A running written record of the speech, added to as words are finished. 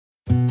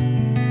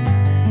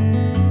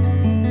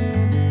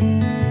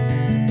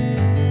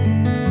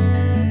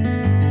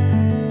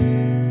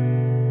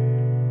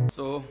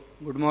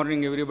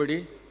morning,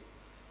 everybody.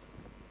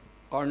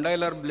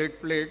 Condylar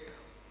Blade Plate,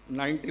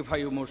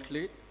 95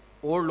 mostly.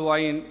 Old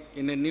wine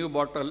in a new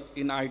bottle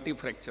in IT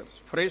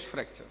fractures, fresh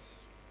fractures.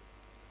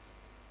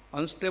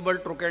 Unstable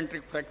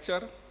trochanteric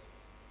fracture,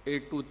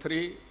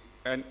 A23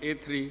 and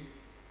A3,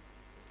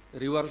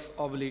 reverse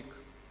oblique.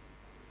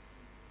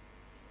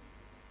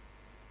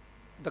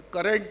 The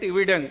current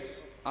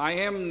evidence,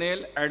 IM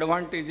nail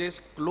advantages,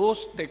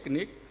 close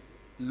technique,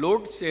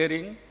 load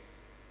sharing.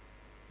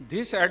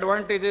 These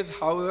advantages,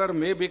 however,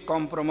 may be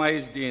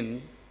compromised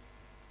in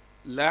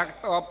lack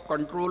of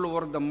control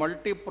over the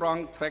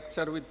multi-pronged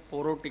fracture with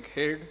porotic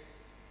head.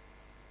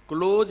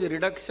 Close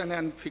reduction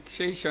and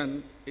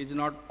fixation is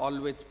not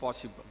always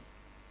possible.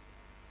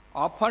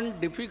 Often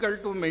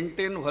difficult to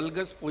maintain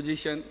valgus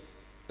position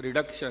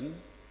reduction.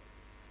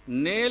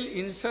 Nail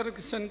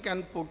insertion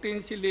can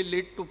potentially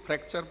lead to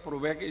fracture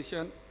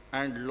provocation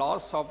and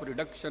loss of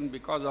reduction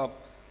because of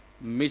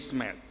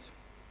mismatch.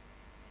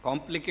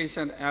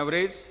 Complication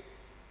average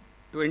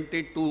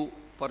 22%.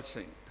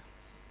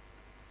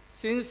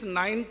 Since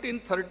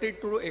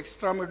 1932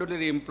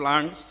 extramedullary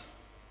implants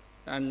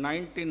and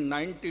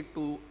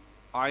 1992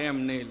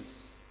 IM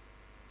nails,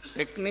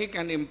 technique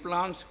and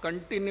implants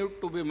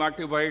continued to be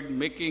modified,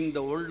 making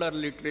the older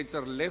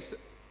literature less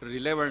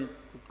relevant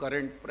to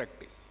current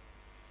practice.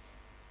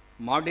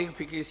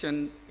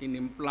 Modification in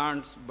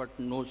implants but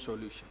no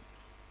solution.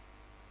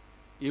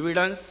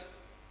 Evidence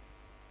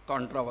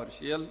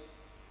controversial.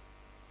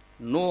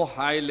 No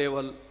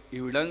high-level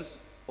evidence,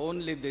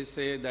 only they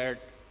say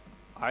that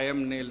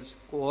IM nails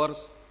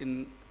coerce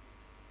in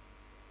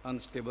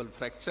unstable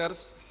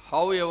fractures.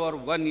 However,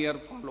 1 year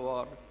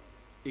follow-up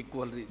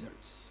equal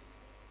results.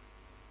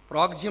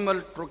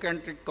 Proximal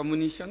trochanteric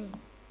comminution,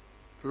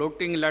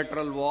 floating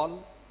lateral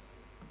wall,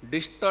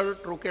 distal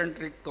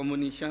trochanteric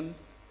comminution,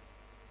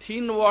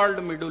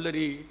 thin-walled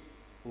medullary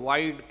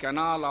wide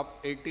canal of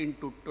 18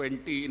 to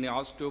 20 in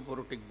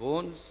osteoporotic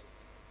bones,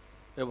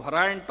 a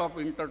variant of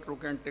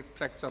intertrochanteric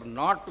fracture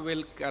not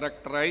well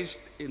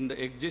characterized in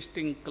the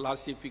existing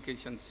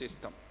classification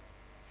system.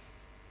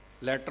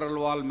 Lateral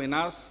wall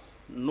menace,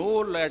 no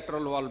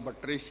lateral wall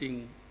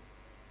buttressing,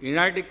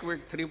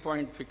 inadequate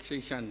 3-point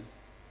fixation,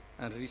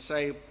 and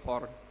recipe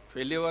for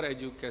failure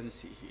as you can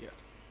see here.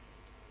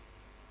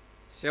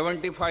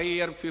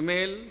 75-year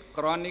female,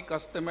 chronic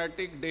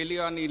asthmatic, daily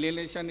on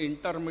inhalation,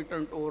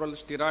 intermittent oral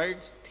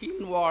steroids,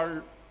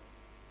 thin-walled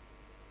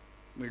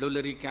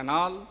medullary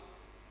canal,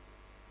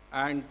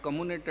 and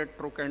comminuted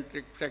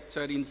trochanteric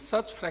fracture. In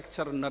such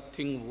fracture,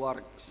 nothing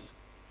works.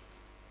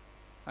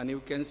 And you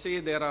can see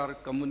there are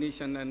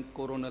comminution and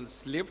coronal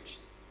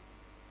slips.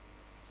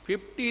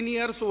 15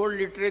 years old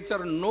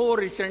literature, no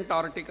recent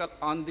article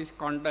on this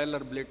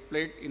condylar blade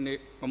plate in a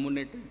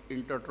comminuted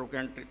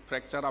intertrochanteric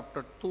fracture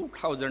after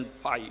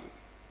 2005.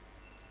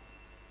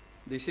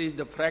 This is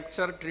the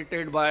fracture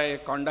treated by a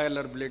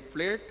condylar blade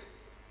plate,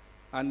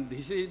 and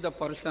this is the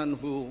person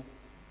who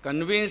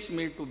convinced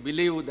me to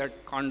believe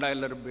that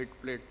condylar blade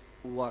plate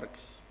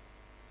works.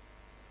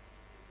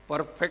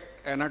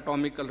 Perfect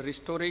anatomical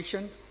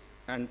restoration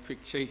and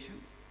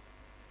fixation.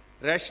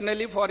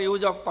 Rationally, for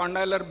use of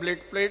condylar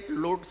blade plate,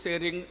 load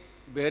sharing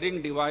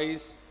bearing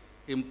device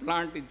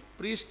implant is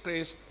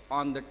pre-stressed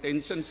on the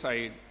tension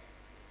side.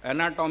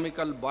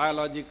 Anatomical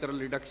biological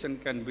reduction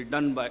can be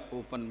done by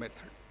open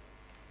method.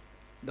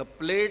 The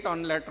plate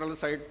on lateral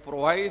side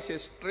provides a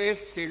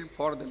stress shield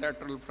for the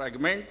lateral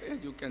fragment,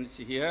 as you can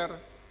see here,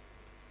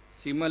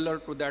 similar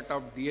to that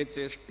of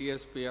DHS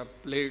TSPR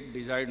plate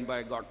designed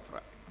by Godfrey.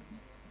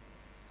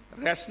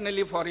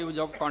 Rationally, for use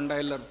of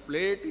condylar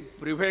plate, it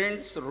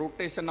prevents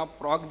rotation of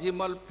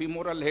proximal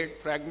femoral head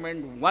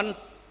fragment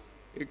once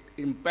it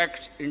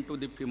impacts into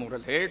the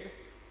femoral head.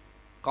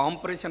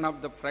 Compression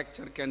of the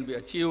fracture can be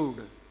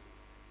achieved.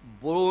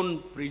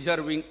 Bone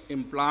preserving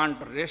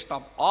implant, rest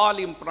of all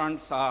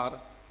implants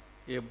are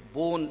a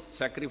bone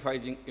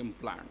sacrificing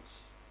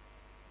implants.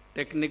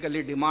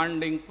 Technically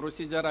demanding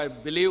procedure, I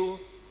believe,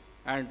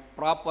 and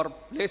proper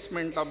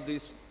placement of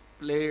this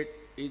plate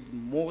is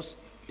most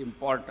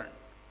important.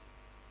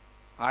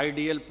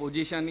 Ideal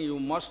position you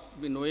must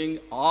be knowing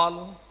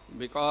all,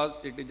 because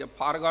it is a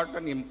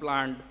forgotten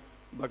implant,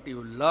 but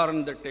you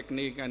learn the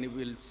technique and you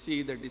will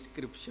see the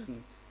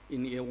description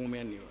in a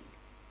manual.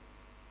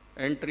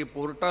 Entry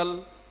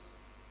portal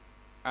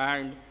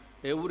and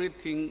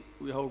everything,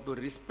 we have to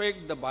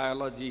respect the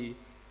biology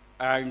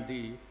and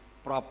the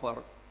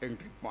proper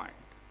entry point.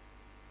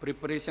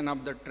 Preparation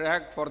of the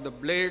track for the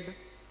blade,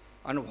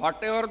 and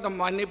whatever the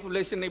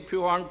manipulation, if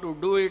you want to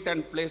do it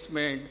and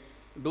placement,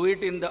 do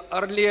it in the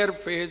earlier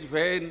phase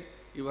when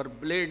your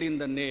blade in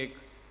the neck.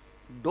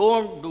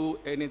 Don't do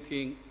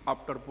anything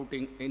after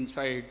putting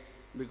inside,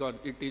 because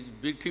it is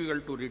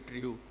difficult to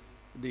retrieve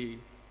the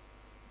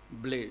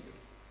blade.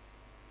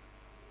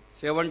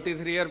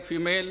 73-year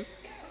female,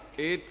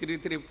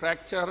 A33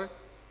 fracture,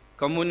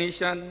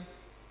 comminution,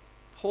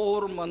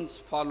 4 months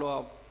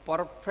follow-up,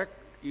 perfect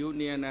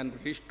union and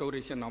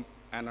restoration of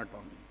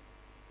anatomy.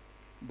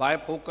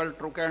 Bifocal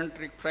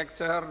trochanteric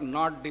fracture,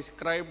 not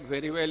described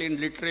very well in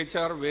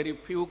literature, very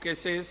few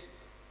cases.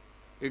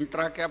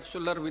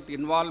 intracapsular with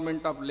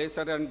involvement of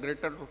lesser and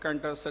greater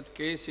trochanter. Such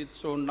case is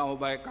shown now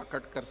by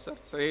Kakatkar sir.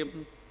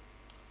 Same.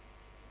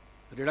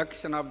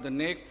 Reduction of the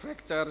neck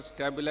fracture,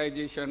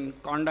 stabilization,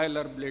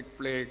 condylar blade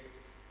plate,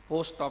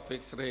 post-op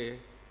X-ray,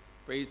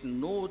 there is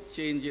no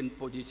change in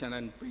position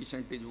and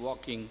patient is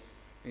walking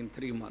in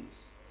 3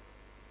 months.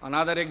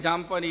 Another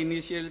example,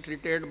 initially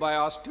treated by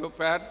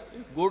osteopath,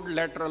 a good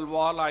lateral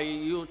wall, I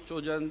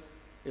chosen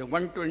a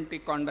 120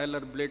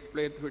 condylar blade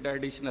plate with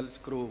additional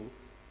screw.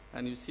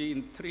 And you see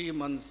in 3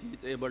 months he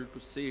is able to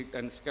sit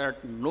and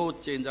scat, no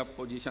change of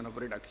position of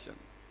reduction.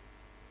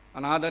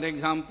 Another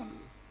example,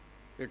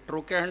 a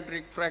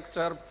trochanteric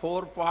fracture,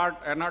 4-part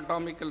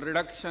anatomical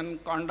reduction,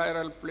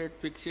 condylar plate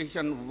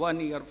fixation, 1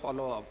 year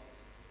follow-up,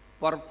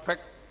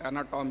 perfect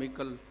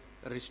anatomical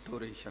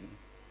restoration.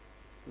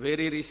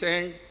 Very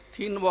recent,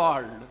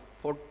 thin-walled,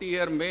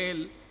 40-year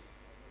male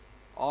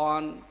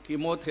on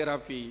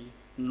chemotherapy,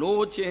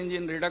 no change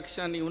in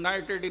reduction,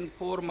 united in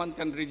 4 months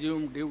and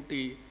resumed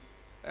duty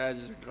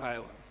as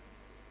driver.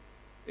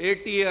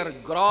 80-year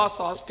gross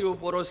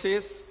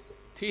osteoporosis,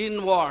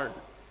 thin-walled,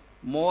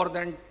 more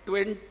than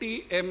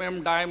 20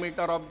 mm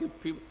diameter of the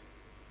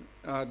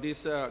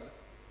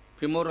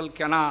femoral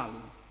canal.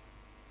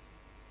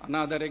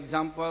 Another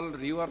example,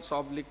 reverse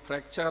oblique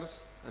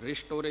fractures,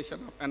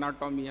 restoration of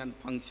anatomy and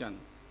function.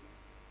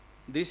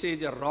 This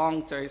is a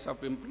wrong choice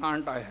of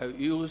implant. I have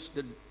used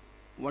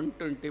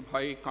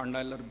 125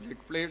 condylar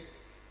blade plate.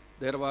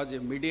 There was a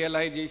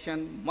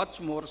medialization, much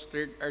more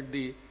straight at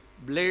the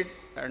blade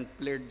and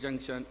plate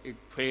junction. It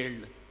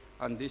failed.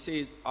 And this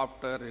is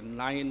after a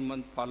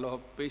 9-month follow-up,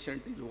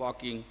 patient is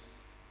walking.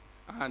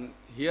 And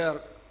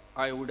here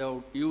I would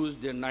have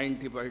used a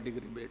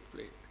 95-degree blade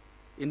plate.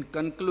 In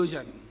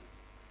conclusion,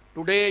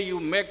 today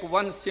you make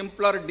one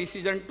simpler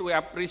decision to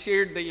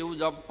appreciate the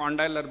use of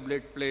condylar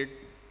blade plate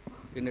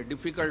in a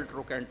difficult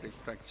trochanteric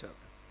fracture.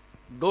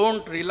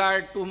 Don't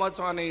rely too much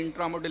on an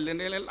intramedullary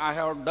nail. I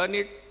have done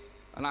it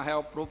and I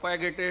have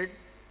propagated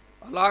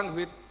along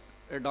with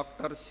a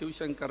Dr. Shiv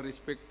Shankar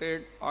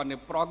respected on a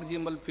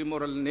proximal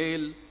femoral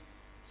nail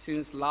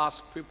since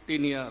last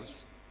 15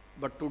 years.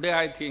 But today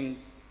I think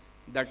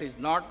that is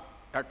not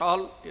at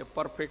all a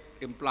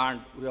perfect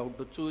implant. We have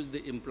to choose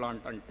the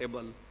implant on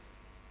table.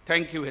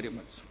 Thank you very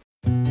much.